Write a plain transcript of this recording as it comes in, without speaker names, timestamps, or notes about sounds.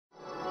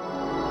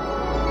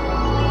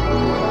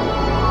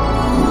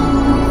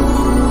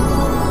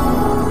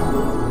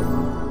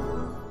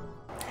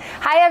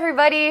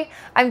everybody.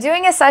 I'm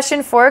doing a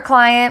session for a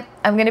client.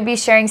 I'm going to be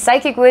sharing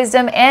psychic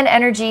wisdom and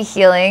energy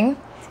healing.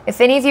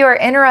 If any of you are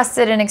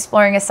interested in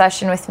exploring a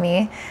session with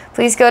me,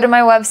 please go to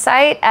my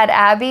website at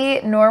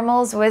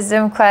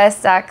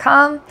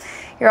abbeynormalswisdomquest.com.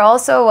 You're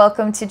also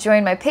welcome to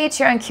join my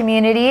Patreon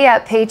community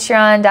at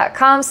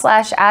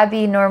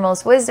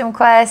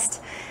patreon.com/abbeynormalswisdomquest.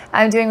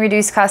 I'm doing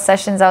reduced cost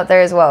sessions out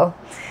there as well.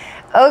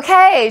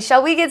 Okay,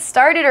 shall we get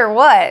started or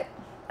what?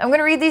 I'm going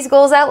to read these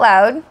goals out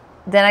loud,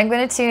 then I'm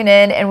going to tune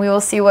in and we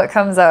will see what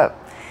comes up.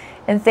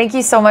 And thank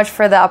you so much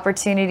for the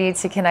opportunity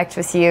to connect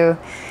with you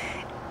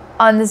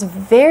on this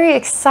very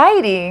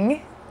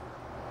exciting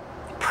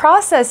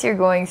process you're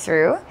going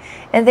through.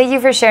 And thank you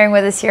for sharing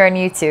with us here on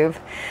YouTube.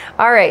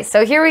 All right,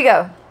 so here we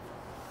go.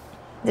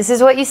 This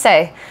is what you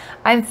say.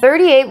 I'm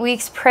 38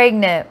 weeks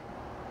pregnant.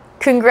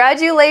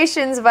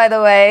 Congratulations, by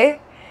the way.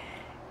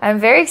 I'm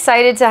very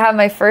excited to have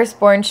my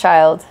firstborn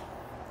child.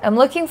 I'm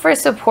looking for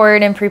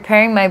support in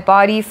preparing my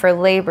body for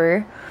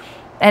labor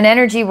and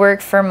energy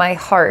work for my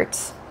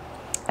heart.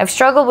 I've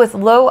struggled with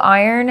low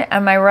iron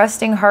and my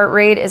resting heart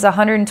rate is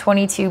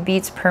 122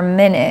 beats per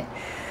minute.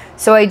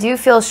 So I do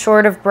feel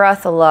short of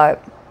breath a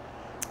lot.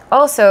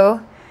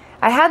 Also,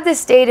 I had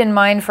this date in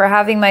mind for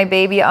having my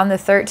baby on the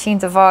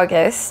 13th of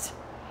August.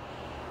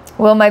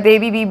 Will my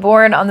baby be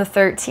born on the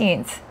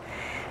 13th?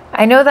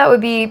 I know that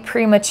would be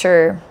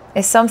premature.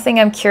 It's something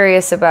I'm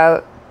curious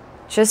about.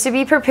 Just to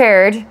be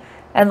prepared,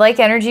 I'd like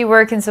energy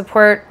work in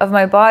support of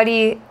my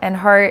body and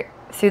heart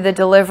through the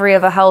delivery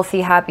of a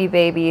healthy, happy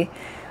baby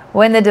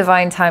when the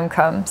divine time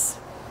comes.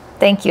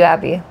 Thank you,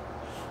 Abbey.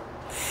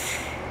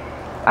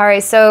 All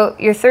right, so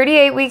you're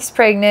 38 weeks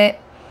pregnant.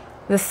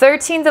 The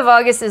 13th of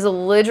August is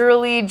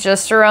literally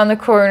just around the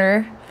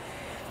corner.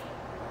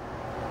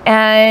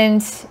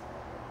 And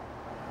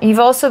you've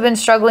also been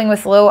struggling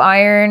with low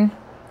iron.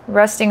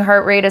 Resting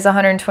heart rate is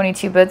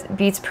 122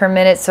 beats per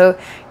minute, so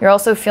you're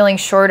also feeling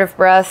short of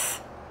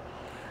breath.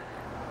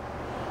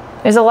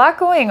 There's a lot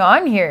going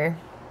on here.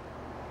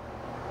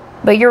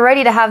 But you're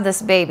ready to have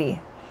this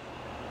baby.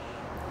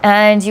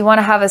 And you want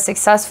to have a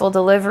successful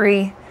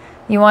delivery.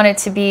 You want it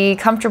to be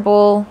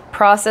comfortable,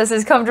 process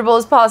as comfortable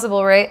as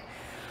possible, right?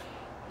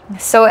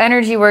 So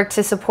energy work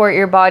to support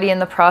your body in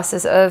the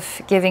process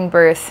of giving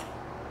birth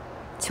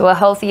to a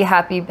healthy,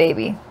 happy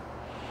baby.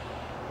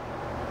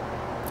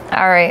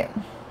 All right.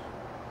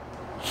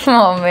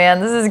 Oh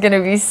man, this is going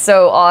to be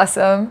so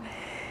awesome.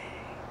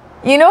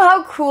 You know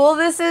how cool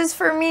this is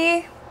for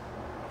me?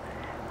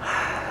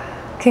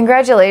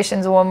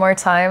 Congratulations one more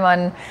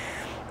time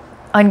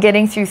on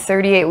getting through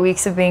 38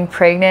 weeks of being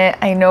pregnant.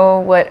 I know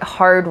what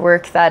hard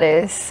work that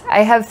is.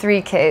 I have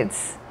 3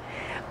 kids.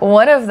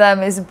 One of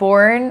them is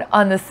born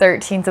on the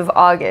 13th of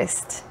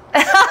August.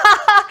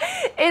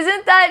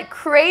 Isn't that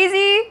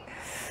crazy?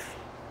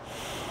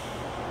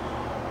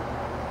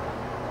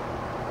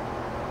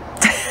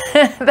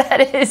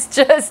 That is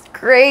just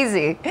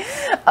crazy.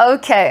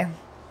 Okay.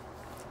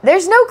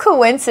 There's no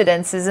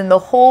coincidences in the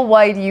whole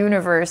wide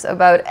universe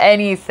about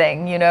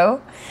anything, you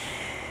know?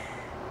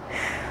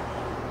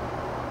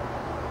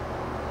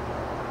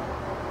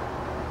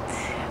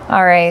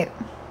 All right.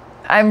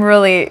 I'm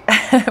really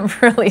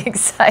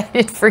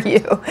excited for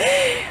you.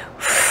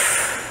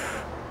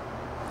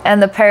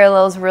 And the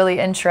parallel's really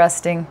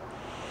interesting.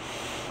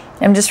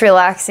 I'm just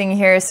relaxing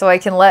here so I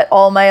can let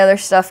all my other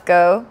stuff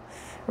go.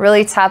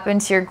 Really tap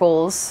into your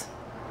goals.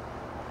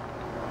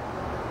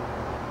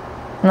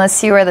 And let's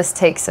see where this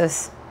takes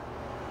us.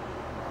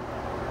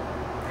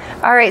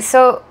 All right,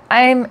 so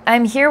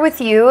I'm here with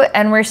you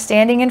and we're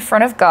standing in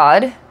front of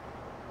God,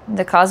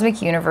 the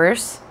cosmic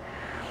universe,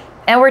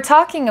 and we're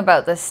talking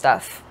about this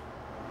stuff.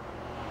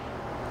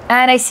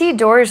 And I see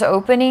doors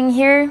opening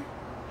here.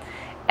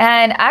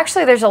 And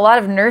actually there's a lot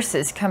of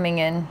nurses coming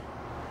in.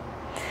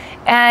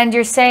 And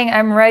you're saying,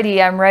 I'm ready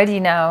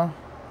now.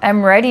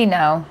 I'm ready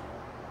now.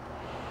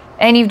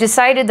 And you've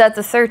decided that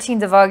the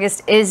 13th of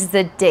August is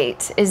the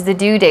date, is the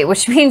due date,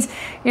 which means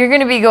you're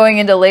going to be going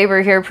into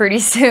labor here pretty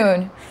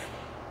soon.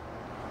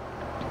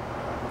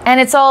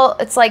 And it's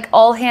like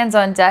all hands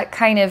on deck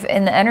kind of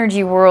in the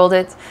energy world.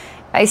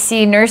 I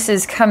see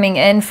nurses coming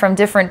in from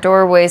different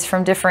doorways,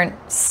 from different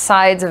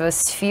sides of a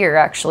sphere,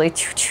 actually.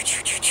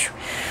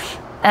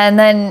 And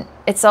then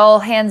it's all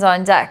hands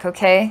on deck,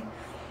 okay?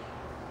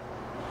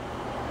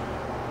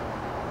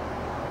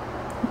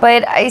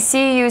 But I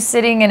see you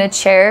sitting in a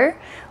chair,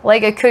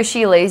 like a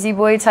cushy lazy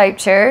boy type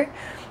chair,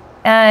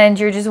 and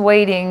you're just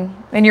waiting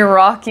and you're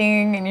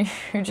rocking and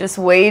you're just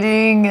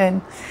waiting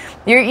and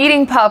you're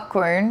eating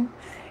popcorn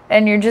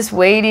and you're just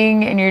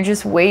waiting and you're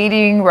just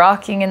waiting,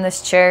 rocking in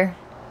this chair.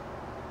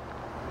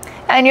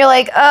 And you're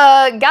like,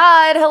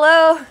 God,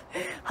 hello,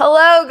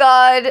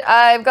 God,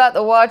 I've got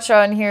the watch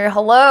on here.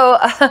 Hello,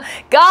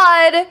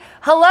 God,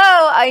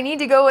 hello, I need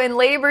to go in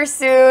labor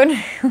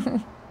soon.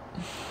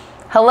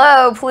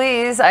 Hello,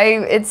 please,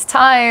 it's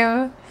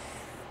time.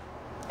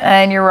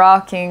 And you're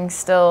rocking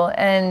still,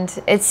 and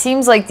it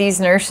seems like these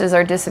nurses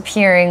are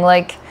disappearing,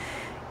 like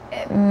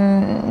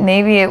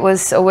maybe it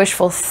was a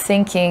wishful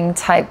thinking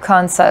type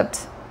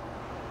concept.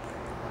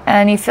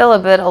 and you feel a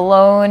bit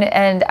alone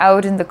and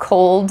out in the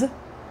cold.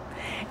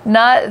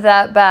 Not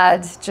that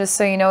bad, just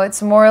so you know.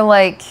 It's more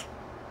like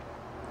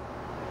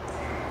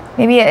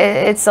maybe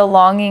it's a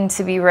longing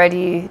to be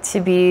ready to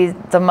be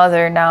the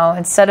mother now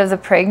instead of the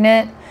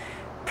pregnant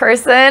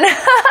person.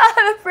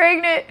 The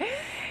pregnant,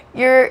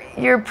 you're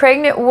a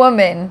pregnant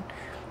woman.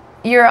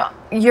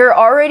 You're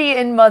already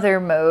in mother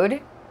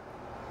mode.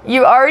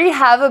 You already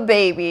have a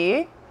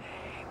baby.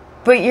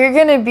 But you're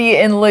gonna be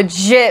in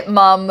legit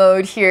mom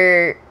mode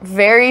here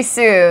very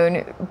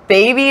soon.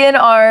 Baby in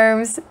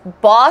arms,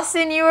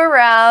 bossing you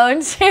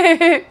around.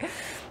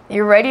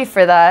 You're ready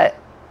for that.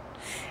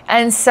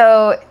 And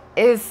so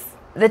if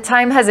the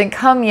time hasn't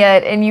come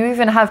yet and you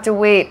even have to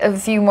wait a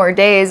few more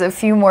days, a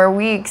few more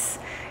weeks,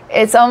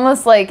 it's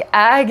almost like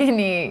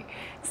agony.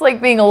 It's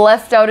like being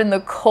left out in the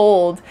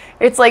cold.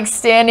 It's like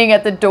standing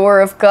at the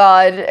door of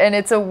God and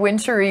it's a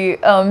wintry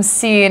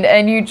scene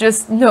and you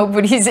just,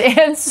 nobody's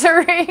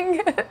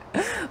answering.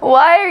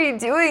 Why are you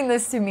doing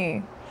this to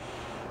me?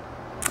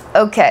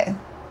 Okay.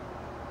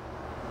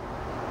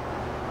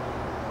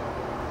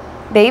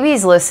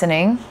 Baby's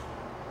listening.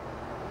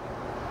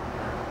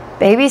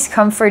 Baby's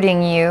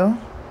comforting you.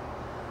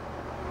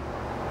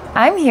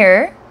 I'm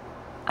here.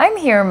 I'm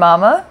here,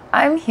 Mama.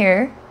 I'm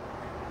here.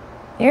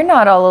 You're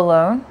not all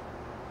alone.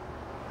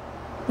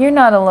 You're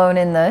not alone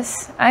in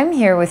this. I'm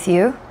here with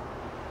you.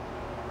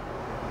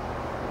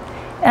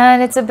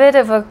 And it's a bit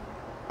of a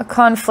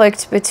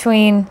conflict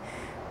between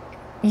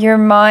your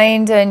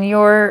mind and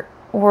your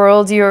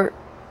world, your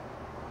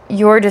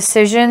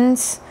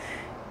decisions,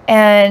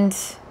 and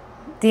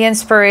the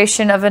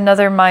inspiration of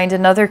another mind,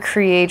 another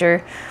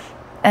creator,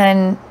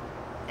 and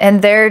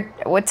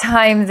what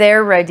time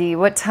they're ready,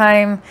 what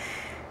time.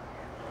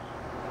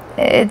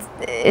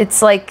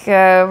 It's like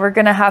we're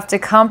gonna have to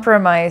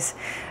compromise.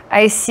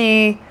 I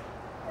see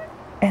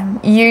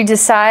you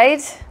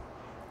decide,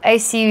 I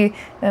see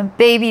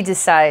baby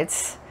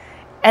decides,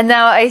 and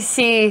now I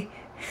see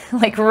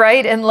like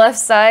right and left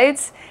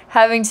sides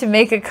having to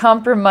make a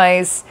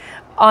compromise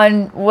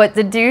on what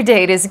the due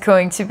date is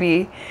going to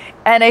be.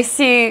 And I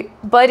see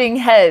butting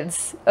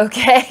heads,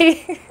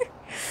 okay?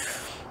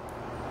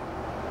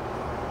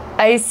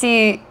 I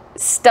see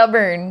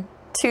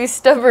two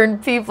stubborn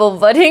people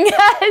butting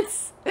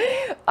heads.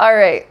 All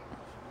right.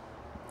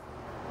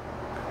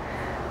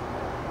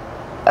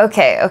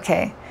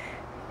 Okay.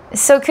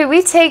 So could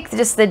we take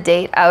just the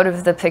date out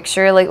of the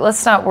picture? Like,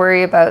 let's not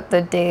worry about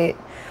the date,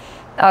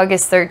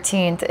 August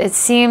 13th. It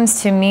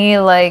seems to me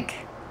like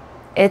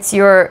it's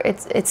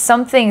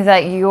something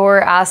that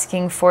you're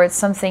asking for. It's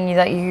something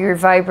that you're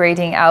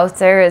vibrating out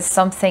there. It's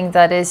something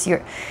that is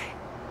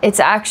it's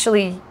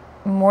actually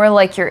more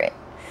like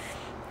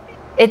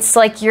it's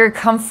like your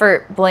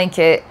comfort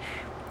blanket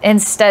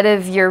instead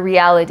of your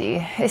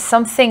reality.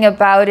 Something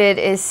about it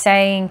is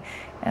saying,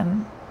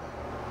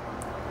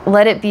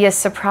 let it be a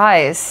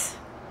surprise.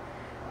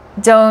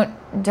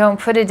 Don't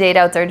put a date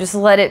out there. Just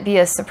let it be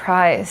a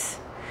surprise.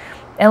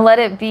 And let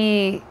it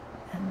be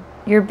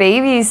your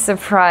baby's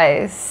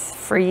surprise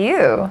for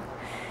you.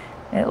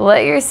 And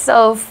let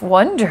yourself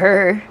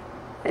wonder.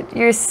 Let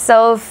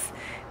yourself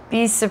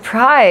be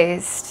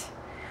surprised.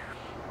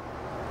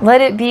 Let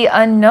it be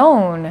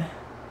unknown.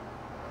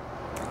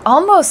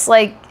 Almost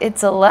like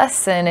it's a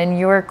lesson in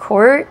your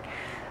court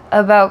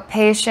about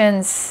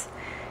patience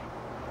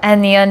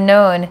and the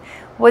unknown.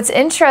 What's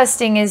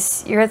interesting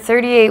is you're at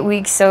 38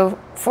 weeks, so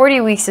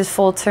 40 weeks is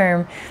full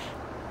term.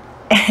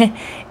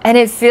 And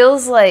it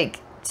feels like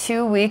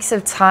 2 weeks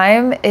of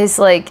time is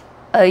like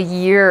a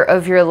year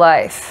of your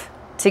life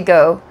to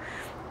go.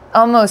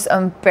 Almost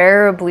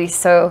unbearably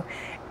so.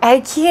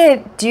 I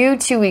can't do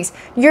 2 weeks.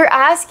 You're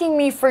asking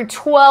me for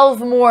 12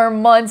 more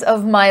months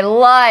of my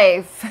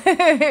life.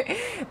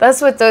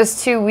 That's what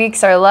those 2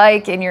 weeks are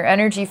like in your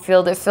energy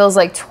field. It feels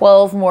like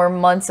 12 more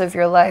months of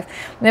your life.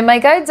 And my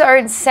guides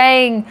aren't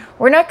saying,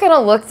 we're not going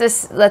to look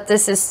that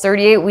this is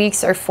 38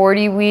 weeks or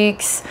 40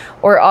 weeks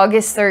or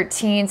August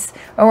 13th.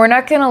 Or we're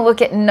not going to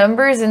look at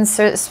numbers and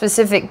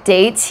specific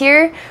dates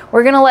here.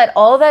 We're going to let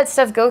all that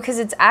stuff go because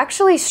it's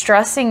actually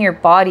stressing your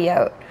body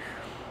out.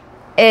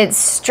 It's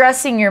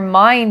stressing your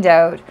mind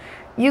out.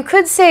 You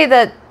could say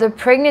that the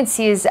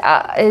pregnancy is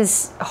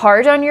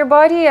hard on your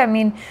body. I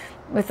mean,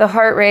 with the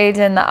heart rate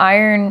and the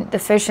iron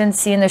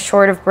deficiency and the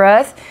short of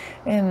breath.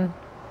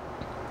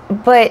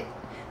 But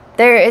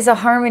there is a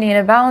harmony and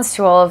a balance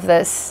to all of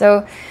this.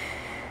 So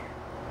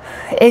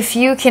if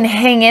you can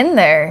hang in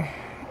there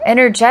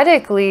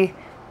energetically,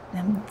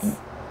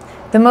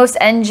 the most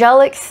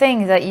angelic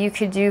thing that you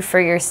could do for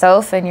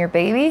yourself and your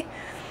baby,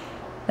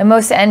 the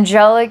most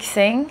angelic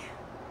thing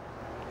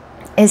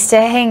is to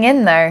hang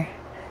in there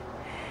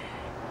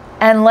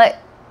and let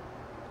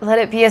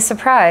it be a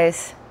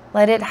surprise.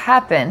 Let it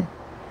happen.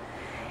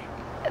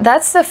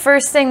 That's the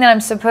first thing that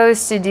I'm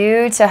supposed to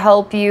do to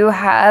help you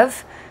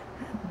have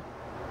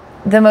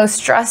the most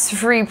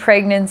stress-free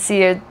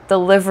pregnancy or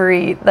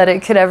delivery that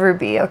it could ever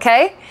be,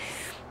 okay?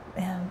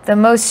 The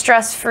most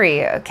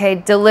stress-free, okay,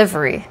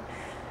 delivery.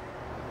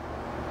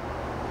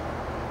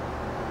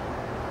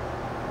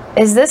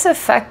 Is this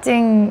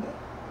affecting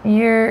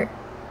Let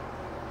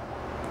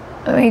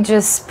me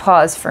just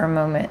pause for a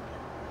moment.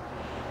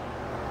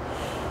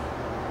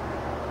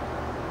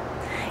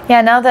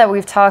 Yeah, now that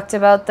we've talked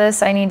about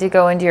this, I need to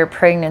go into your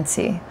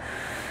pregnancy.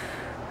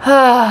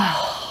 I'm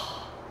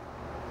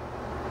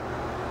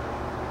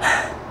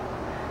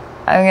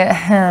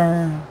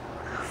gonna...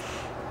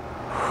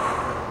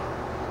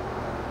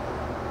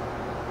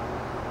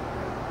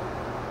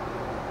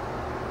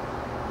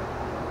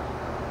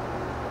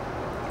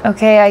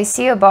 Okay, I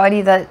see a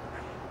body that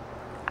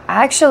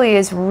actually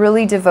is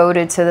really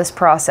devoted to this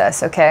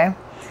process, okay?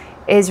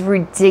 Is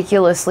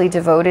ridiculously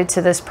devoted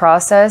to this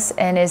process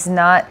and is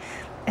not...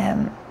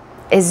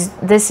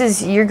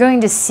 you're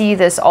going to see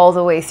this all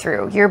the way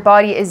through. Your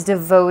body is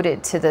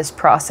devoted to this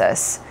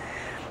process.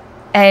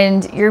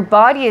 And your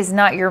body is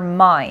not your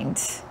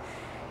mind.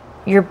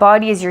 Your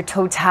body is your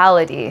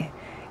totality.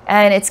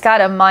 And it's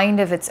got a mind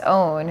of its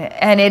own.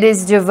 And it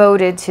is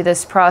devoted to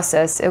this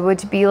process. It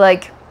would be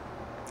like,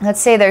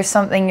 let's say there's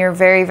something you're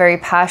very, very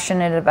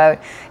passionate about.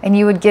 And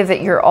you would give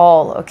it your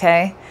all,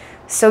 okay?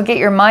 So get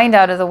your mind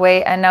out of the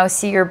way and now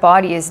see your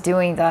body is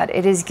doing that.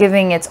 It is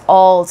giving its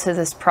all to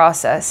this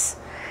process.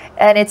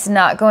 And it's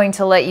not going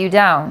to let you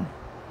down.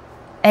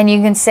 And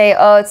you can say,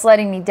 oh, it's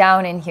letting me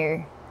down in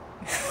here.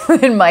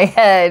 In my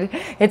head,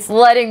 it's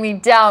letting me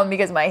down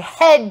because my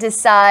head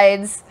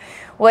decides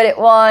what it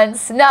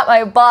wants, not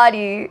my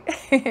body.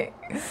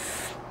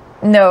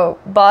 No,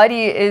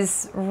 body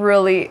is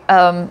really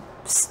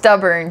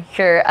stubborn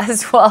here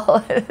as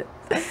well.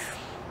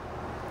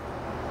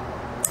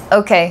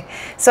 Okay,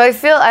 so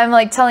I'm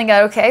like telling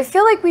God, okay, I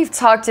feel like we've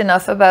talked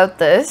enough about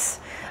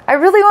this. I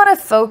really want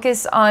to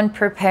focus on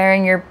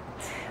preparing your...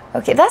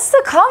 Okay, that's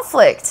the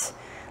conflict.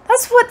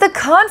 That's what the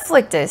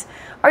conflict is.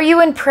 Are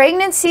you in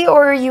pregnancy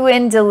or are you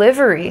in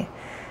delivery?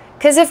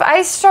 Because if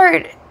I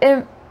start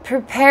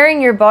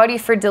preparing your body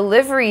for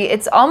delivery,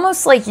 it's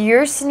almost like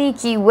your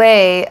sneaky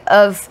way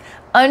of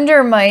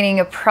undermining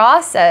a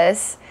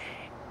process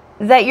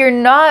that you're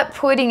not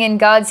putting in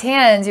God's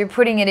hands. You're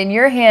putting it in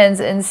your hands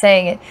and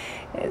saying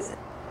it.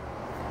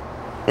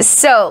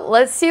 So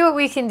let's see what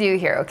we can do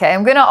here, okay?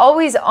 I'm going to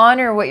always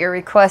honor what your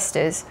request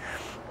is.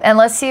 And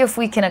let's see if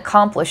we can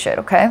accomplish it,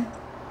 okay?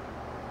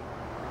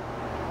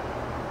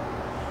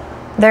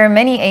 There are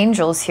many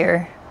angels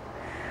here.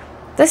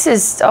 This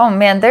is, oh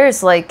man,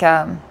 there's like,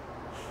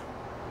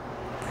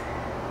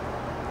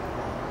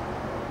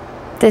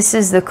 this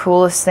is the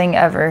coolest thing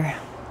ever.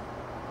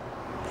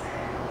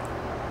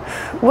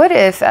 What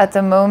if at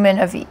the moment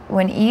of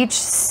when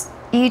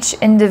each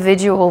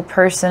individual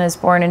person is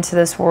born into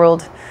this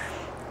world,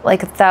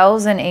 like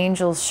 1,000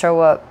 angels show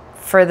up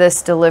for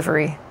this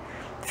delivery,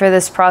 for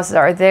this process,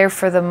 are there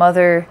for the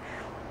mother,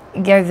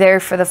 are there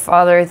for the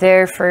father,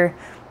 there for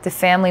the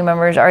family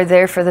members, are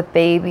there for the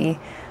baby,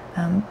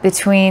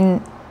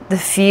 between the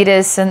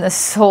fetus and the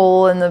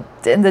soul and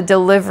the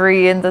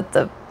delivery and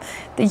the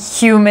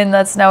human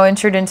that's now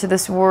entered into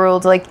this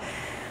world. Like,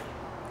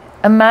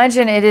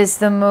 imagine it is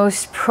the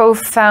most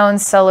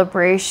profound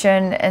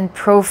celebration and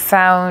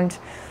profoundly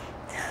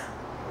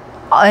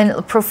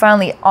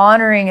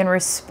honoring and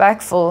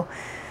respectful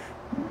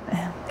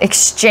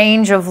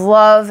exchange of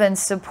love and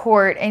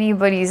support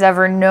anybody's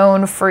ever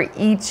known for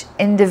each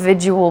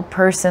individual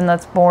person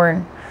that's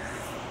born.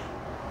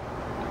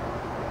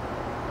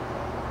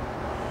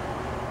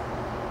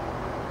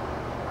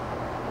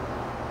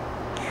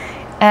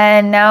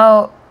 And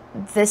now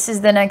this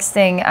is the next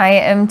thing. I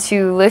am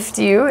to lift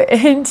you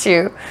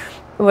into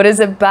what is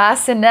a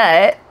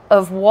bassinet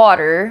of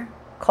water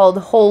called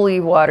holy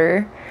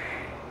water.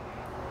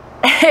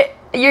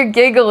 You're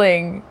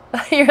giggling.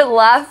 You're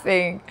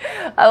laughing.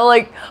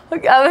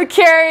 I'm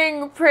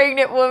carrying a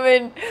pregnant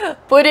woman,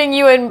 putting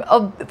you in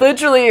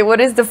literally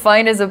what is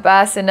defined as a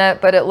bassinet,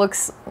 but it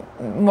looks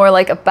more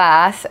like a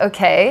bath,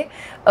 okay,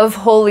 of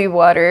holy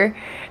water.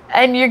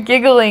 And you're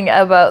giggling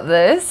about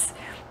this.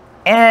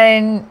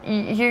 And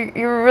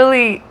you're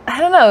really, I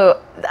don't know,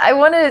 I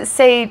want to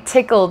say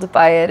tickled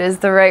by it is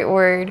the right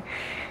word.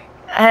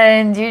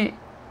 And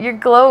you're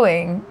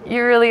glowing.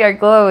 You really are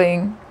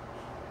glowing.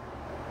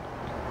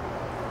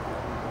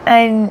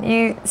 And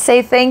you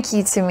say thank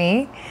you to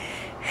me.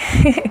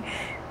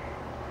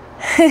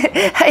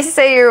 I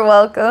say you're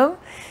welcome.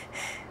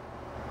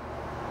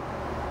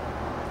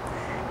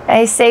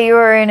 I say you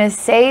are in a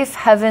safe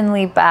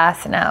heavenly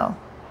bath now.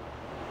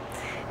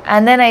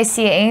 And then I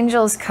see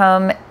angels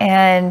come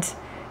and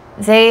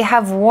they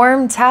have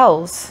warm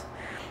towels.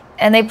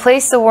 And they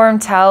place the warm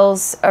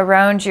towels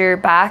around your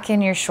back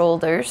and your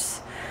shoulders.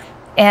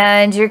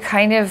 And you're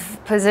kind of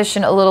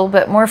positioned a little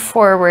bit more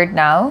forward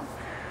now.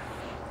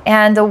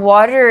 And the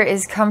water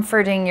is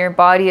comforting your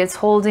body. It's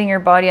holding your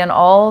body on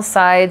all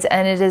sides.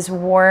 And it is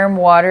warm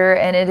water.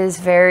 And it is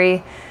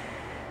very...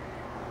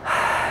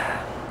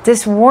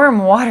 This warm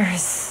water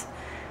is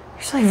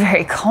actually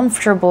very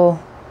comfortable.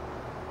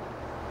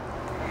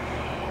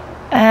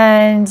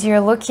 And you're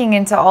looking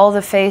into all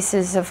the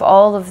faces of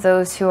all of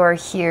those who are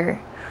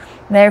here.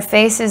 They're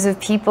faces of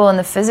people in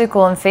the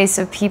physical and face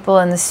of people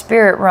in the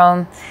spirit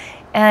realm.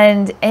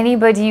 And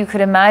anybody you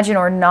could imagine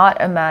or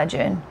not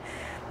imagine.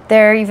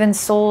 There are even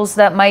souls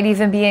that might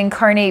even be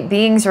incarnate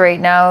beings right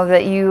now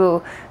that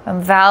you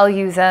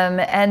value them,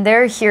 and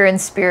they're here in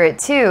spirit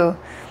too.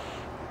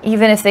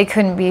 Even if they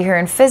couldn't be here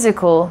in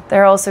physical,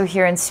 they're also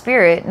here in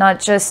spirit. Not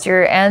just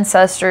your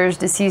ancestors,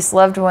 deceased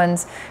loved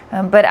ones,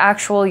 but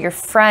actual your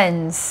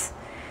friends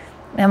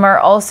are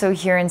also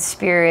here in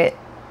spirit.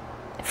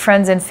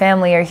 Friends and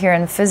family are here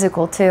in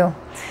physical too.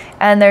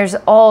 And there's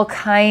all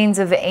kinds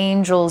of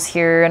angels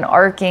here and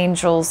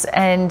archangels,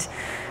 and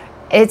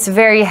it's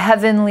very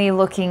heavenly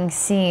looking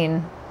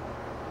scene.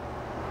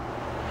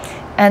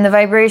 And the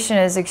vibration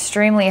is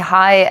extremely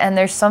high, and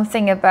there's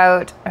something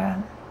about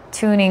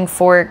tuning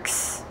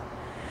forks,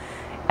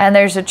 and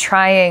there's a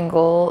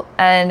triangle,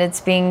 and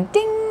it's being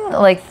ding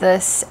like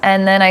this,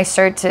 and then I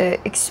start to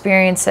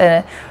experience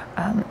a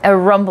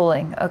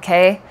rumbling,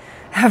 okay?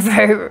 A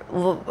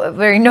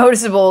very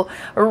noticeable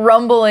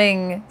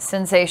rumbling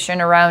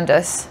sensation around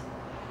us.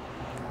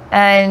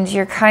 And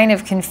you're kind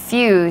of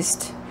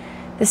confused.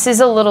 This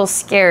is a little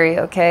scary,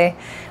 okay?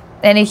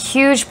 And a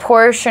huge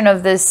portion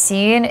of this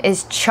scene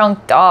is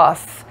chunked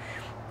off.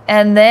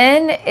 And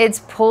then it's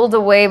pulled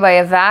away by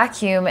a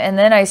vacuum, and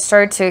then I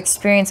start to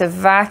experience a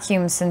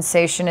vacuum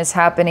sensation is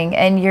happening,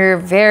 and you're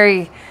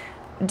very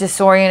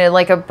disoriented,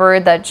 like a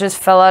bird that just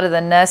fell out of the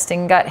nest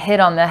and got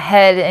hit on the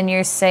head, and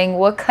you're saying,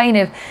 what kind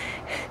of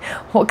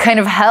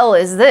hell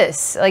is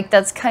this? Like,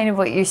 that's kind of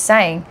what you're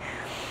saying.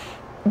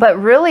 But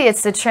really,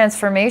 it's the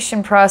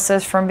transformation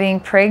process from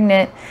being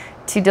pregnant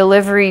to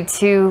delivery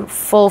to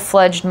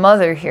full-fledged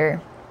mother here.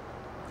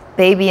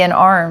 Baby in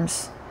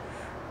arms.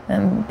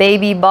 And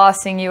baby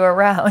bossing you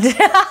around.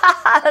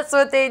 That's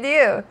what they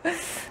do.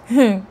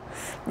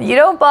 You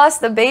don't boss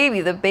the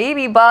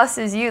baby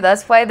bosses you.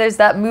 That's why there's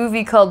that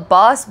movie called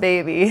Boss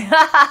Baby.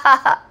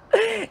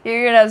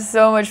 You're gonna have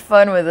so much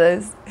fun with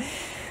this.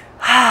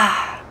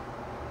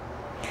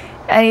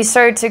 And you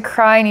start to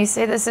cry and you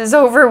say, this is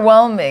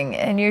overwhelming,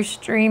 and you're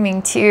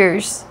streaming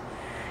tears,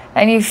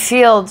 and you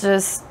feel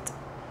just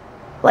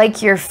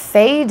like you're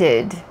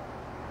fading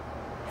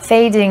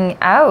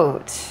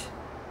out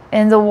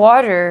in the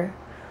water.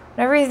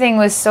 Everything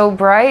was so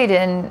bright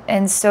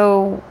and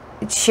so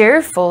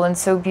cheerful and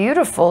so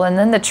beautiful, and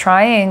then the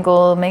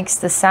triangle makes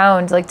the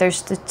sound, like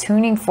there's the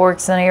tuning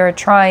forks and you're a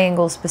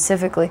triangle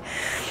specifically,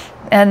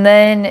 and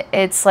then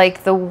it's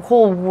like the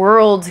whole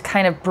world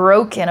kind of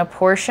broke in a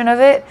portion of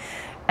it,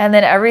 and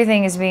then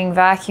everything is being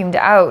vacuumed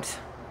out,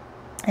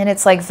 and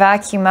it's like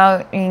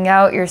vacuuming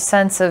out your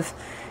sense of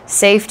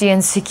safety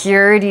and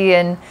security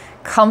and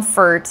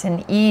comfort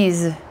and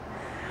ease. And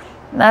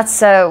that's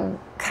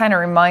kind of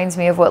reminds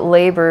me of what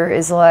labor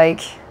is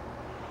like.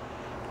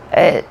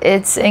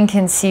 It's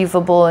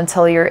inconceivable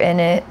until you're in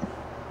it.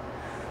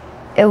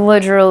 It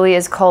literally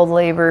is called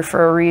labor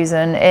for a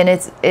reason, and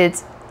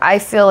it's I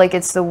feel like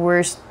it's the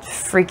worst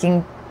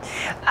freaking,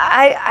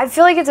 I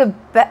feel like it's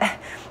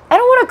I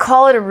don't want to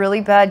call it a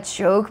really bad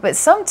joke, but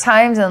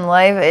sometimes in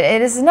life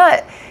it is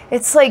not.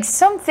 It's like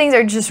some things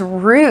are just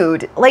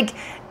rude. Like,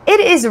 it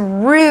is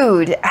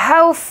rude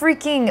how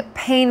freaking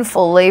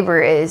painful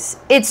labor is.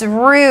 It's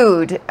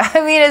rude. I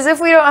mean, as if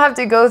we don't have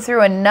to go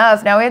through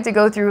enough. Now we have to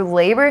go through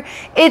labor.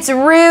 It's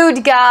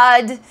rude,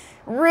 God.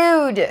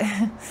 Rude.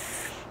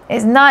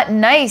 It's not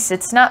nice.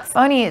 It's not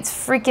funny. It's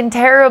freaking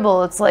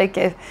terrible. It's like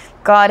if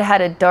God had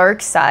a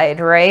dark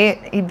side,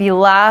 right? He'd be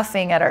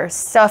laughing at our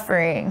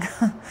suffering.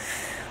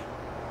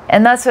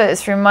 And that's what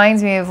this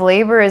reminds me of.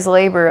 Labor is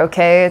labor,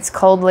 okay? It's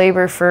called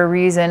labor for a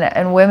reason.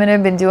 And women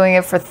have been doing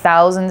it for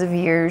thousands of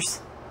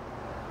years.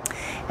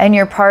 And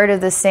you're part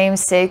of the same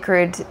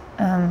sacred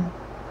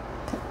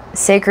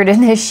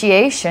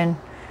initiation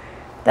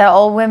that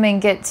all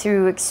women get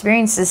to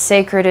experience, this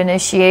sacred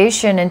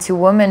initiation into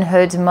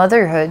womanhood,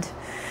 motherhood.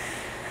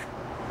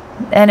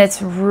 And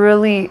it's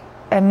really,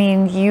 I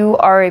mean, you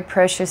are a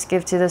precious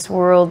gift to this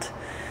world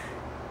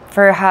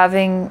for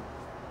having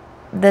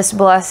this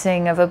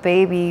blessing of a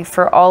baby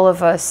for all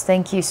of us.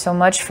 Thank you so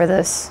much for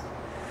this.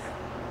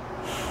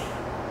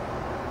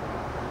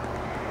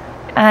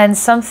 And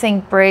something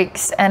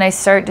breaks and I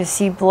start to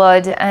see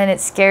blood and it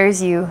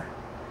scares you.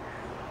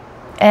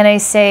 And I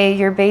say,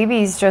 your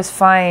baby's just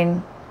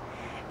fine.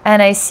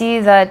 And I see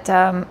that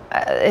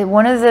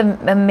one of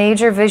the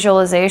major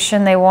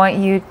visualization they want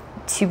you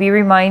to be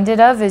reminded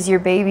of is your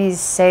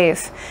baby's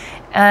safe.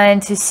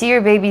 And to see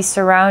your baby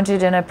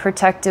surrounded in a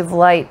protective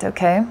light,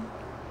 okay?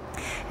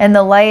 And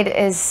the light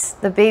is,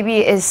 the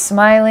baby is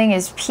smiling,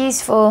 is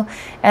peaceful,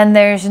 and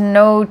there's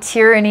no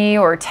tyranny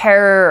or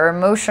terror or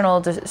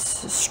emotional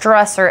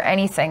stress or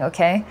anything,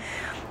 okay?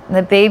 And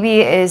the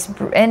baby is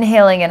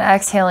inhaling and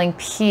exhaling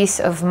peace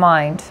of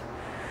mind,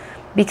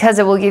 because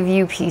it will give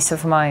you peace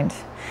of mind.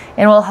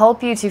 And will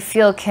help you to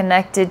feel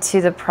connected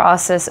to the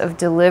process of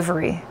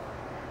delivery.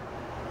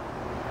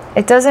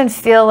 It doesn't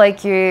feel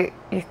like you're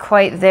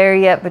quite there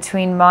yet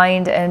between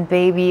mind and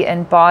baby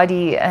and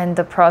body and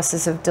the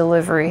process of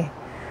delivery.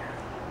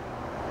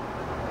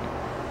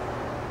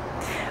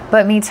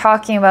 But me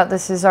talking about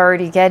this is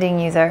already getting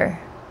you there.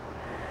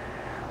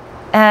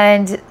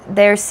 And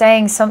they're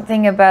saying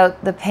something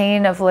about the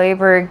pain of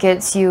labor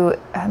gets you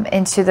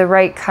into the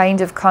right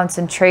kind of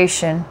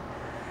concentration.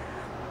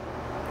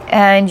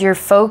 And you're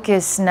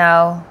focused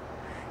now,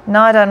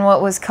 not on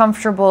what was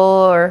comfortable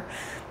or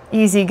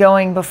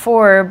easygoing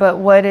before, but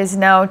what is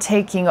now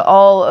taking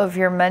all of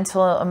your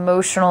mental,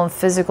 emotional, and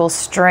physical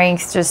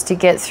strength just to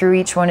get through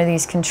each one of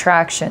these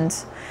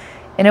contractions.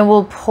 And it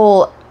will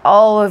pull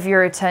all of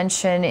your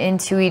attention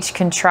into each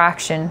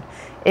contraction.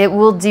 It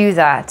will do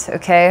that,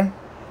 okay?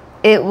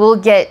 It will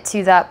get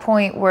to that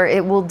point where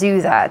it will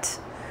do that.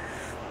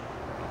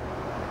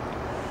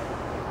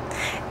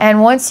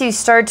 And once you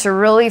start to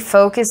really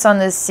focus on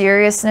the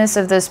seriousness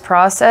of this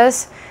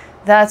process,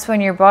 that's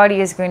when your body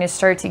is going to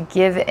start to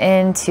give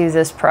into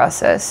this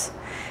process.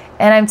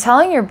 And I'm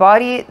telling your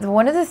body,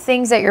 one of the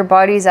things that your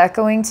body is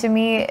echoing to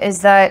me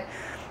is that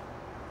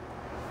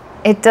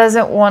it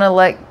doesn't want to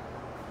let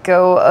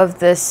go of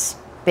this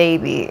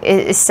baby.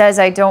 It says,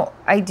 I do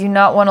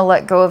not want to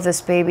let go of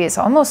this baby. It's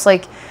almost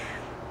like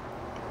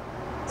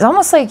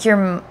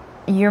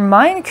your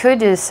mind could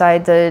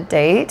decide the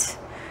date,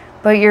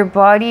 but your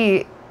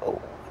body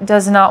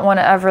does not want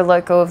to ever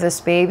let go of this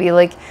baby,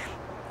 like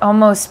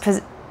almost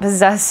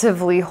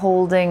possessively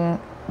holding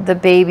the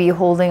baby,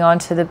 holding on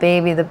to the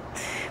baby.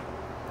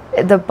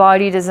 The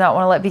body does not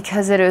want to let,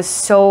 because it is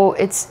so,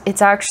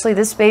 it's actually,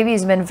 this baby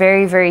has been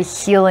very, very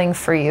healing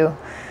for you.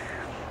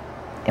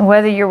 And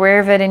whether you're aware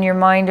of it in your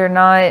mind or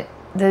not,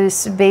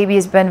 this baby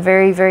has been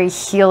very, very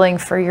healing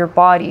for your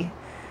body.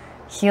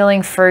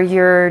 Healing for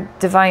your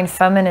divine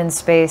feminine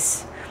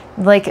space,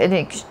 like an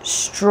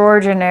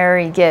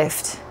extraordinary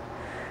gift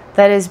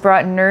that has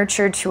brought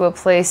nurture to a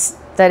place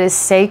that is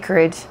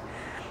sacred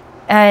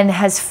and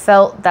has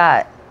felt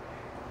that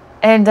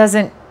and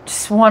doesn't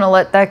just want to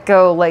let that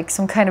go, like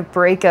some kind of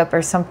breakup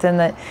or something,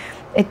 that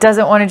it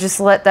doesn't want to just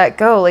let that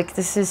go. Like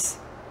this is,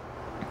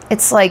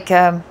 it's like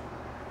having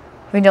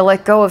to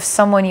let go of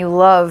someone you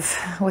love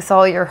with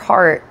all your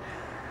heart.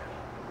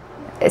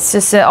 It's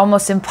just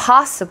almost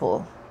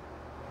impossible.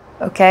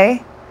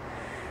 Okay?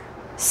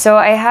 So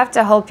I have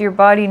to help your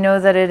body know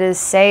that it is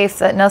safe,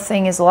 that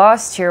nothing is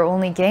lost here,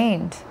 only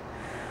gained.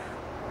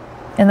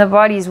 And the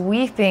body's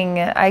weeping.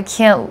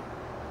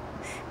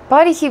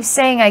 Body keeps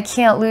saying, I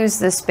can't lose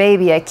this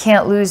baby. I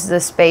can't lose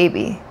this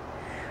baby.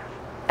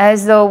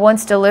 As though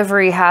once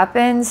delivery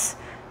happens,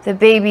 the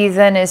baby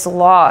then is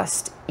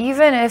lost.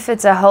 Even if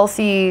it's a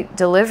healthy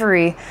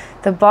delivery,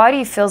 the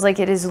body feels like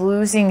it is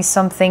losing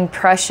something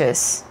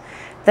precious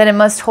that it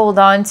must hold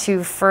on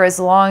to for as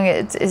long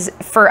as it is,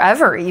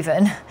 forever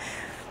even.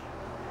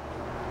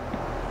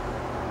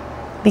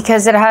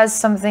 Because it has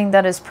something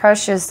that is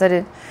precious,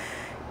 that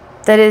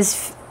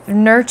is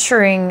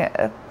nurturing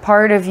a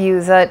part of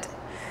you that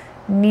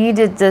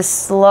needed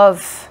this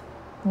love,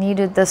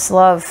 needed this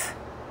love.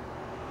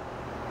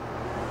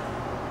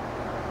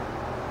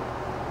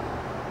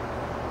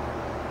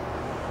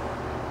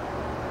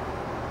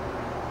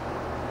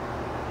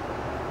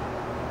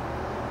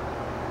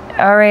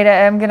 All right,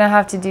 I'm gonna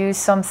have to do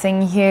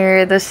something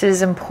here. This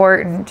is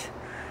important.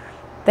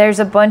 There's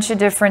a bunch of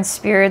different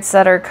spirits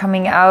that are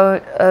coming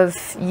out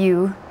of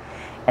you,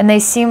 and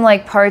they seem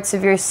like parts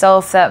of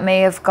yourself that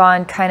may have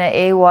gone kind of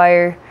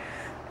AWOL,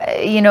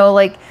 you know,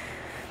 like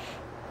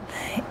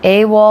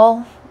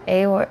AWOL.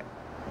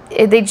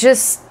 They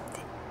just,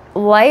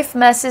 life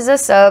messes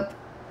us up.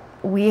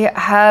 We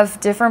have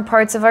different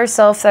parts of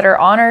ourselves that are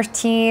on our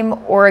team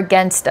or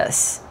against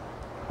us.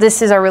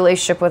 This is our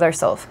relationship with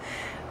ourselves.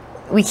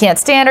 We can't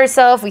stand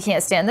ourselves. We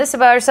can't stand this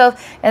about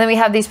ourselves. And then we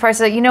have these parts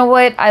that, you know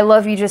what? I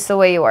love you just the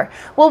way you are.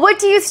 Well, what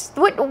do you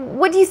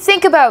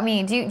think about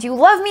me? Do you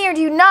love me or do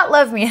you not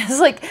love me?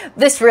 It's like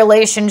this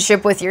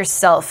relationship with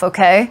yourself,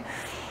 okay?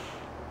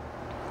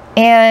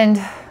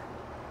 And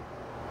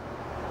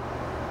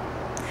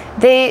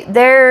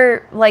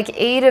they're like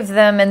 8 of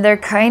them, and they're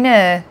kind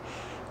of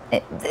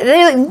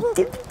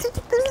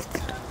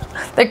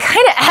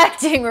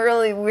acting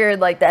really weird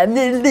like that.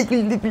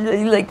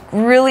 Like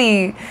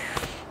really,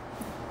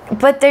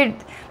 but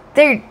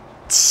they're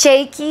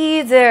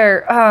shaky,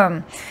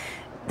 they're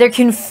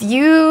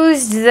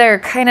confused, they're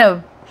kind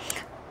of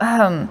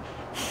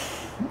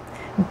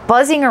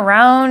buzzing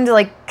around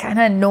like kind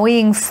of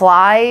annoying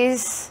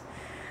flies.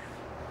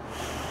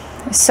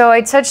 So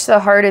I touched the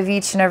heart of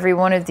each and every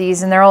one of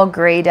these, and they're all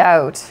grayed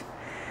out.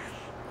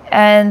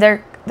 And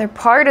they're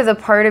part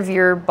of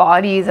your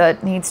body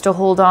that needs to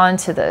hold on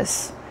to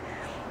this,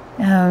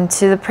 to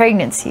the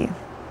pregnancy.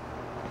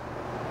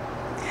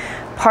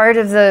 Part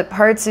of the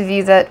parts of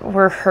you that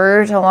were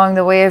hurt along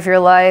the way of your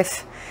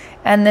life,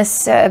 and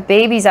this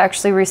baby's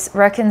actually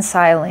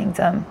reconciling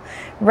them,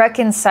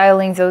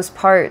 reconciling those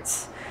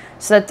parts,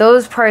 so that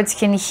those parts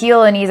can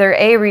heal and either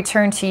A,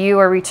 return to you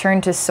or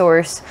return to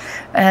source.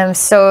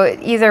 So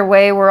either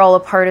way, we're all a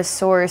part of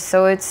source.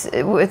 So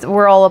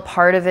we're all a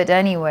part of it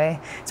anyway.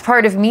 It's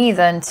part of me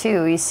then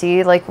too, you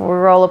see, like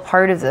we're all a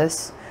part of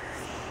this.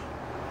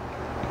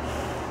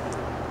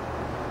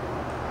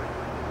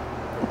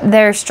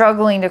 They're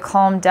struggling to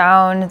calm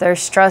down. They're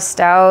stressed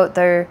out.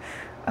 They're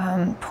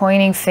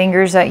pointing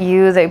fingers at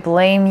you. They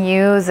blame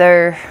you.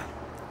 They're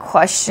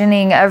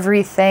questioning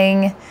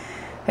everything.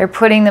 They're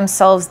putting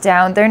themselves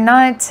down. They're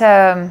not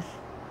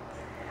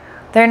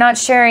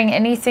sharing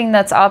anything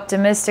that's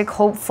optimistic,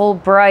 hopeful,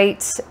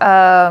 bright.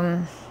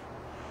 They're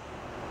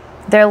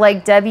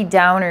like Debbie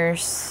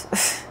Downers.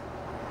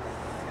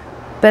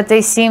 But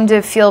they seem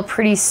to feel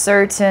pretty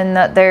certain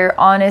that they're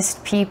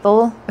honest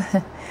people.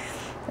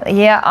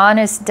 Yeah,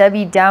 honest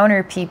Debbie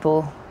Downer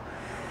people.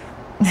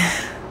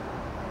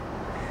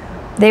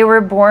 They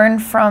were born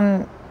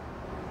from...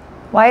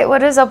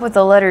 What is up with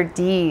the letter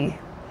D?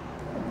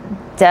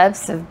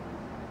 Depth of...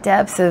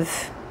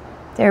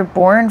 They're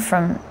born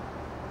from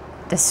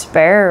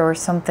despair or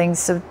something.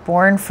 So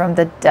born from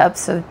the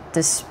depths of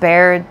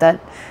despair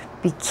that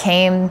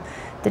became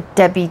the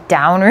Debbie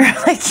Downer.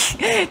 Like,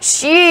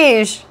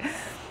 sheesh.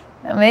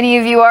 How many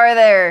of you are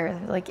there?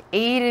 Like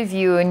 8 of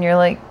you, and you're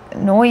like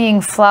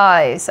annoying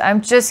flies.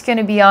 I'm just going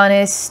to be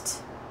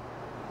honest,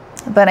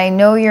 but I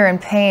know you're in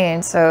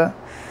pain, so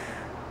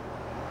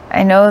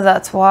I know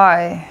that's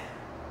why.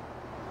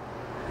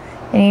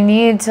 And you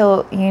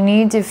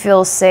need to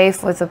feel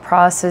safe with the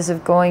process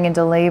of going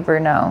into labor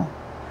now.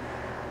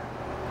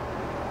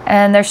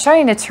 And they're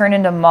starting to turn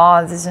into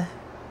moths,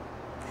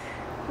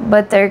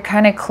 but they're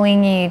kind of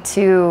clingy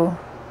too.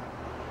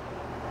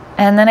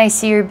 And then I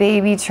see your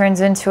baby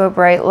turns into a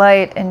bright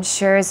light and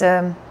shares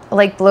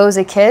blows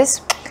a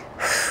kiss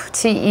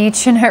to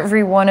each and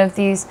every one of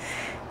these.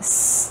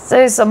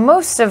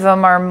 Most of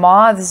them are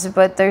moths,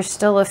 but there's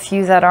still a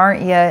few that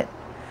aren't yet.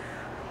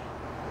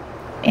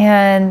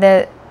 And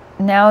that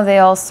now they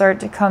all start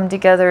to come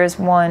together as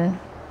one.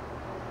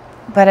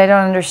 But I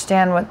don't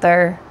understand what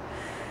their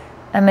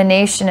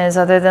emanation is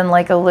other than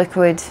like a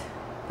liquid,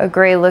 a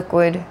gray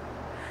liquid.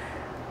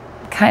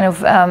 Kind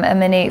of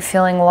emanate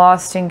feeling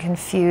lost and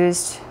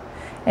confused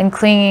and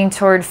clinging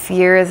toward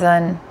fear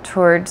than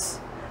towards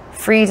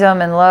freedom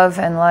and love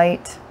and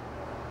light.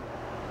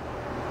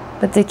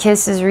 But the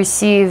kiss is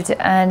received,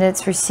 and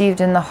it's received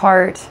in the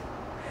heart.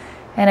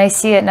 And I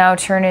see it now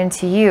turn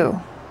into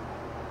you.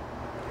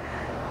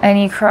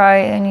 And you cry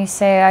and you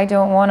say, I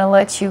don't want to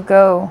let you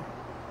go.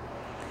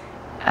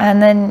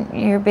 And then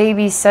your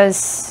baby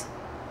says,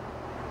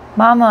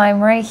 Mama,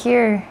 I'm right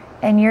here,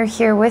 and you're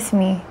here with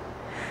me.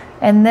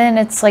 And then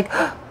it's like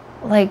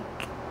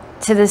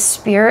to the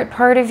spirit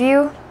part of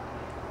you.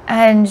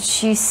 And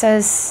she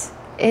says,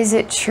 is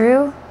it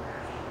true?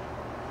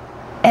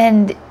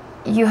 And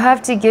you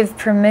have to give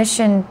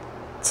permission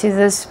to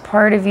this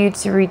part of you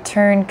to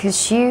return,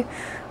 because she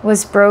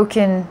was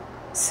broken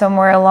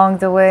somewhere along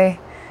the way.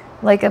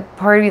 Like a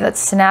part of you that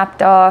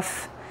snapped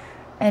off.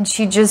 And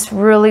she just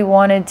really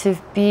wanted to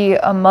be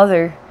a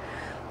mother.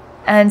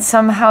 And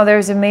somehow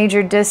there's a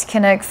major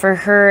disconnect for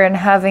her in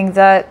having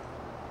that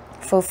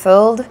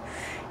fulfilled,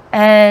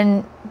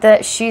 and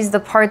that she's the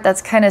part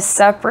that's kind of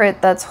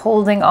separate, that's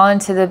holding on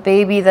to the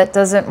baby, that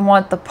doesn't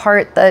want the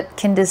part that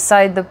can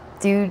decide the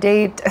due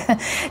date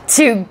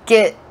to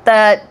get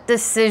that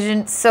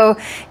decision. So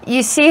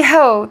you see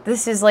how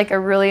this is like a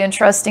really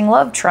interesting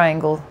love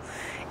triangle.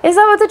 Is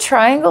that what the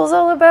triangle is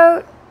all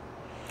about?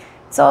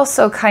 It's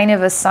also kind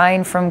of a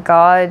sign from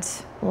God,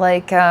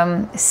 like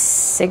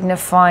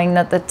signifying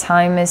that the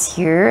time is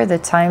here, the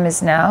time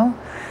is now.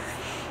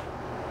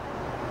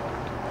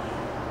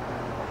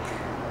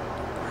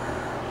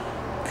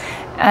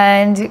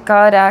 And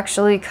God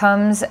actually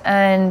comes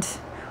and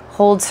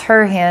holds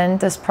her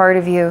hand, this part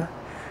of you.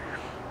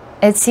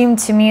 It seemed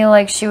to me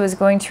like she was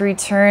going to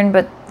return,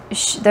 but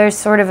there's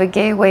sort of a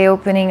gateway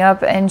opening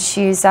up, and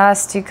she's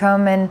asked to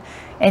come and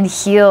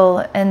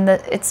heal. And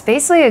it's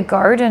basically a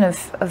garden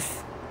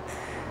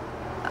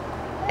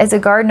it's a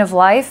garden of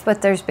life,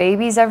 but there's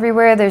babies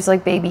everywhere. There's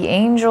like baby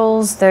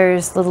angels.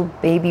 There's little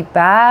baby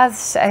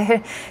baths.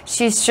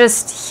 She's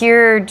just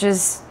here,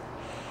 just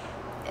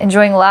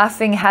enjoying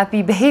laughing,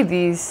 happy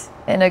babies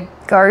in a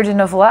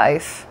garden of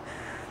life.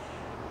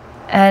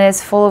 And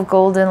it's full of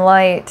golden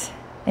light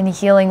and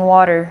healing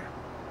water.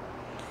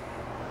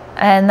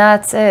 And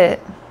that's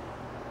it.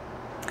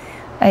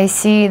 I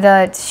see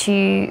that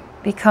she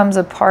becomes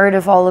a part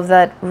of all of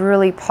that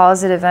really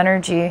positive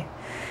energy.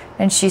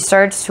 And she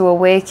starts to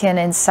awaken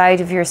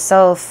inside of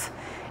yourself.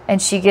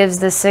 And she gives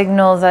the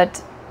signal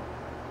that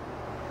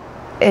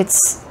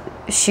it's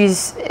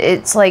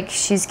like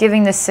she's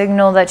giving the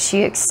signal that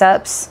she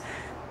accepts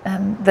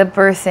the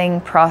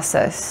birthing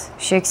process.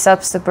 She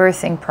accepts the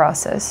birthing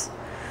process.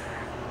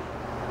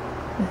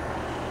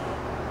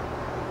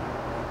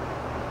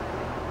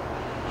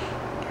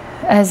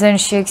 As in,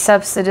 she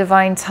accepts the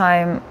divine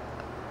time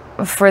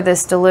for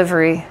this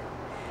delivery.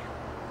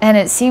 And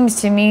it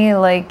seems to me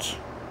like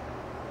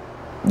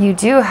you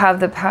do have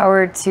the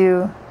power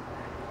to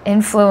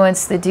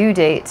influence the due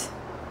date.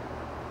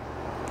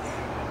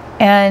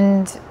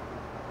 And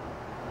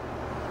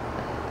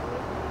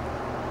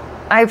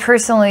I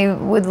personally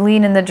would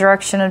lean in the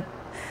direction of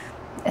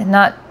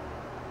not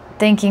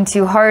thinking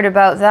too hard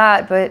about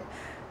that, but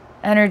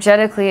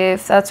energetically,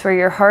 if that's where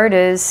your heart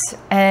is,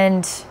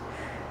 and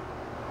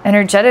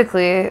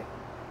energetically,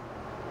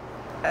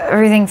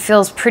 Everything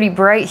feels pretty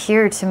bright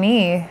here to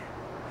me.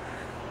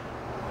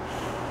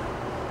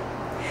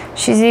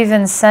 She's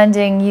even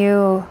sending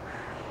you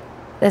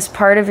this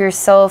part of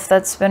yourself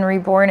that's been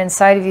reborn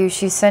inside of you.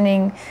 She's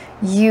sending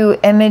you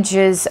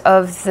images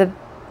of the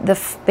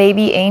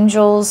baby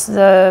angels,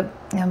 the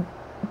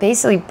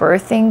basically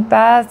birthing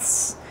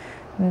baths,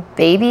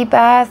 baby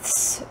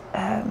baths,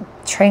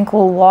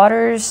 tranquil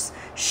waters,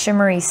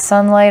 shimmery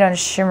sunlight on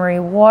shimmery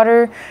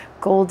water,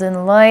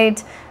 golden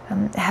light,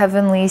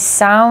 heavenly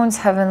sounds,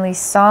 heavenly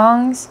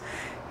songs.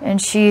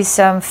 And she's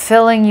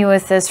filling you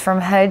with this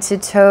from head to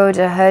toe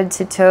to head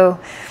to toe.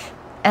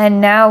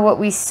 And now what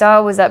we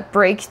saw was that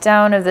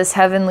breakdown of this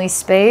heavenly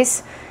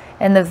space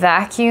and the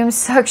vacuum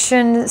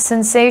suction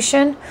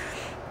sensation.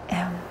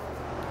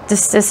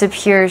 This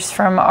disappears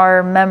from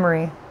our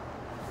memory.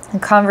 The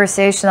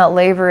conversation that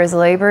labor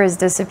is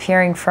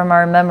disappearing from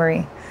our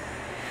memory.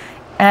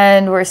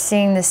 And we're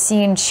seeing the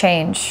scene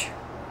change.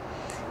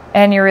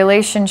 And your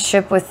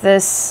relationship with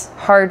this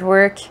hard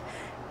work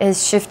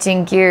is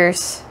shifting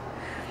gears.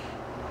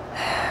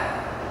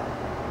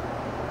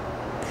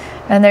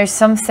 And there's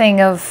something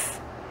of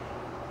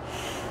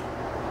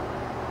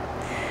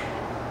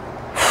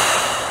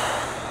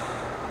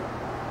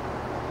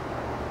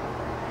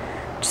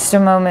just a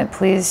moment,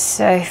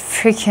 please. I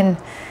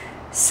freaking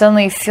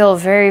suddenly feel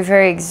very,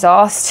 very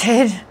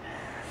exhausted.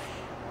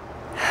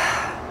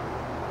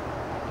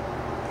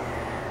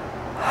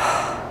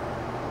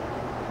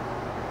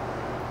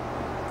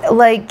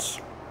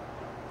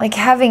 like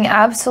having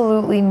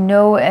absolutely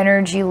no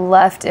energy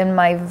left in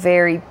my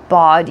very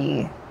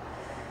body.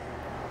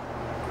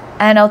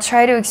 And I'll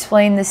try to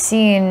explain the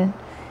scene.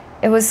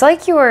 It was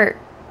like you were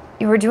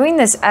doing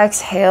this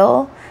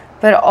exhale,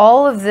 but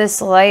all of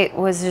this light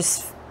was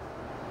just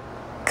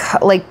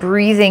like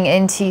breathing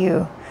into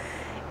you.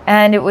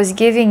 And it was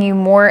giving you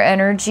more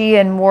energy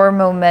and more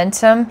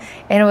momentum.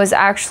 And it was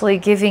actually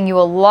giving you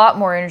a lot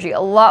more energy, a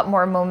lot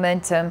more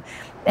momentum.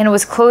 And it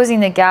was closing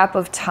the gap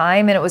of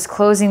time, and it was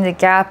closing the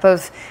gap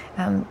of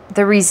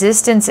the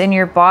resistance in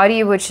your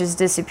body, which has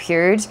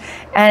disappeared,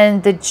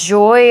 and the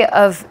joy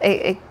of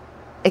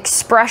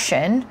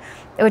expression,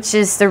 which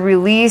is the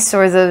release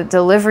or the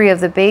delivery of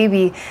the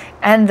baby.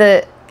 And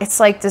it's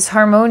like this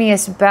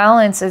harmonious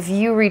balance of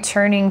you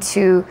returning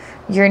to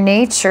your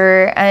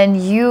nature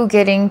and you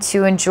getting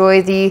to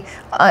enjoy the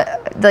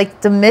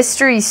like the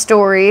mystery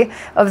story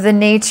of the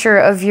nature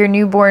of your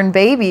newborn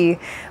baby,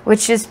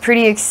 which is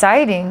pretty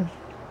exciting.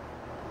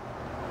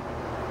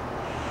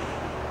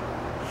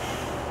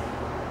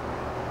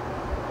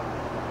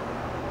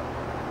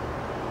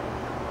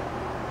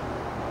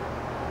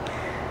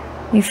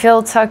 You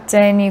feel tucked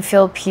in, you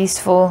feel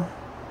peaceful.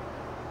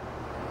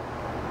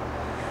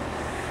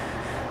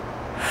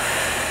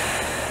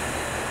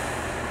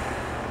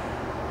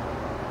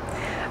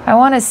 I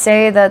want to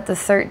say that the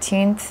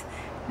 13th,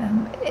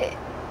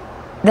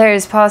 there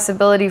is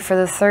possibility for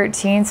the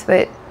 13th,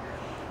 but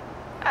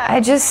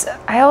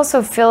I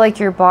also feel like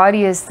your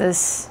body is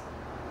this,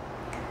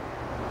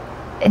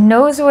 it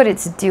knows what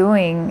it's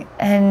doing,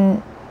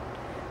 and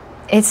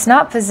it's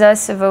not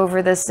possessive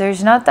over this.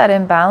 There's not that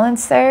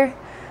imbalance there.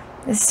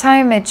 This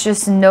time it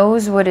just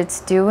knows what it's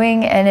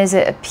doing and is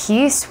at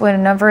peace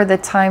whenever the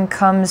time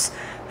comes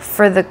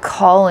for the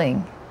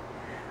calling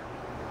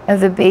of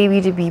the baby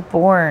to be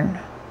born.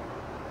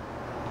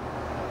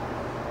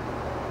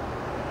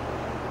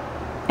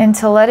 And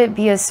to let it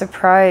be a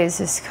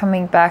surprise is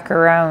coming back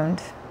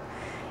around.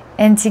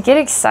 And to get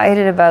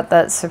excited about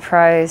that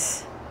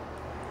surprise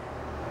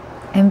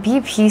and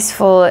be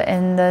peaceful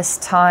in this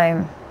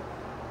time.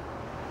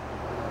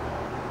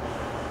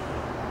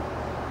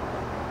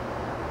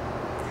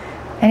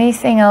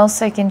 Anything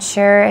else I can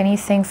share?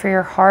 Anything for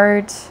your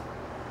heart?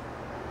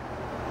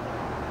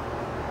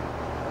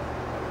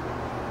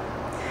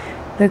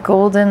 The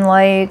golden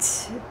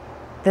light,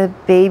 the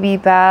baby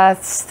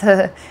baths,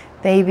 the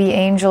baby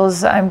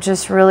angels. I'm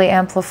just really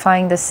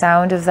amplifying the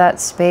sound of that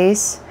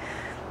space.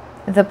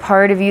 The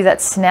part of you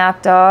that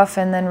snapped off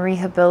and then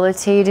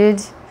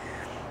rehabilitated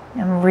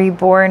and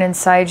reborn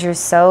inside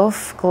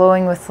yourself,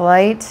 glowing with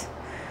light.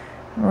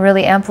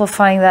 Really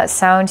amplifying that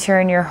sound here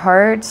in your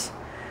heart.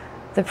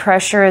 The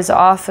pressure is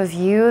off of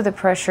you. The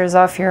pressure is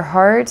off your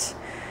heart.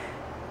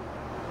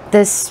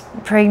 This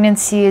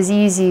pregnancy is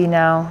easy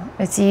now.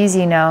 It's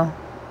easy now.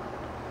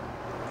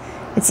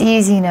 It's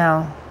easy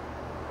now.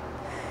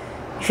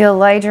 You feel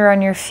lighter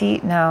on your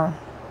feet now.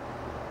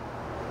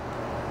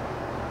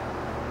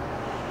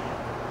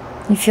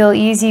 You feel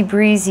easy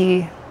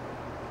breezy.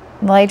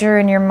 Lighter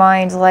in your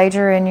mind,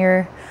 lighter in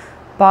your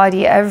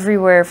body,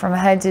 everywhere from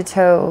head to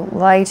toe.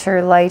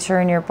 Lighter, lighter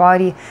in your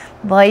body.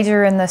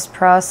 Lighter in this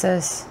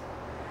process.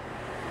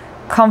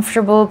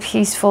 Comfortable,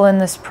 peaceful in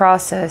this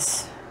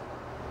process.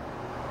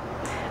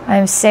 I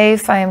am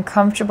safe, I am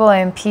comfortable, I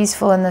am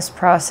peaceful in this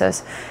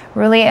process.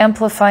 Really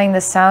amplifying the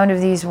sound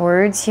of these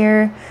words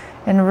here,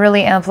 and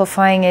really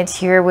amplifying it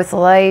here with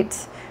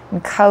light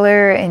and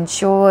color and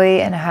joy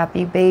and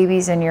happy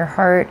babies in your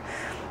heart.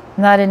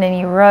 Not in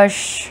any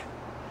rush,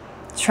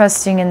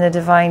 trusting in the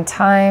divine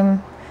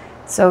time.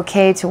 It's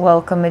okay to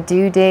welcome a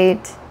due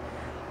date,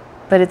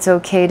 but it's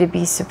okay to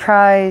be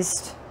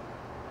surprised.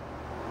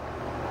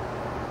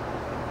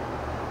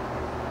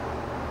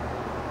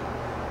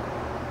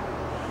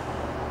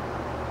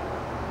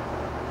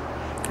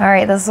 All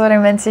right, that's what I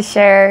meant to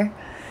share.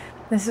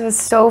 This was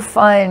so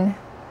fun.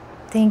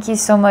 Thank you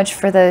so much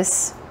for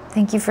this.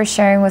 Thank you for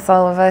sharing with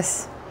all of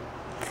us.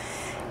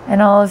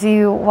 And all of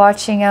you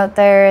watching out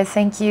there,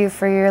 thank you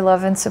for your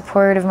love and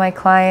support of my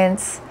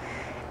clients.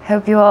 I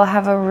hope you all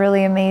have a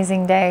really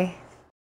amazing day.